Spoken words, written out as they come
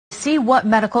see what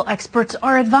medical experts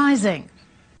are advising.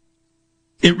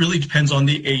 It really depends on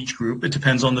the age group. It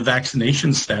depends on the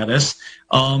vaccination status.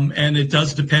 And it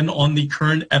does depend on the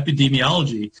current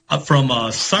epidemiology. From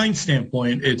a science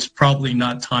standpoint, it's probably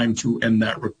not time to end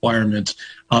that requirement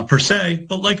per se.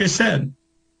 But like I said,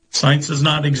 science does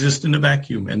not exist in a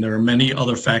vacuum, and there are many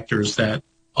other factors that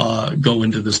go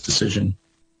into this decision.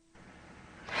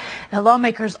 The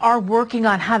lawmakers are working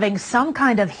on having some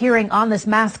kind of hearing on this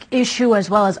mask issue as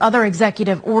well as other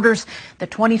executive orders. The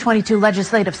 2022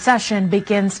 legislative session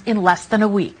begins in less than a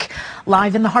week.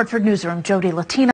 Live in the Hartford newsroom, Jody Latino.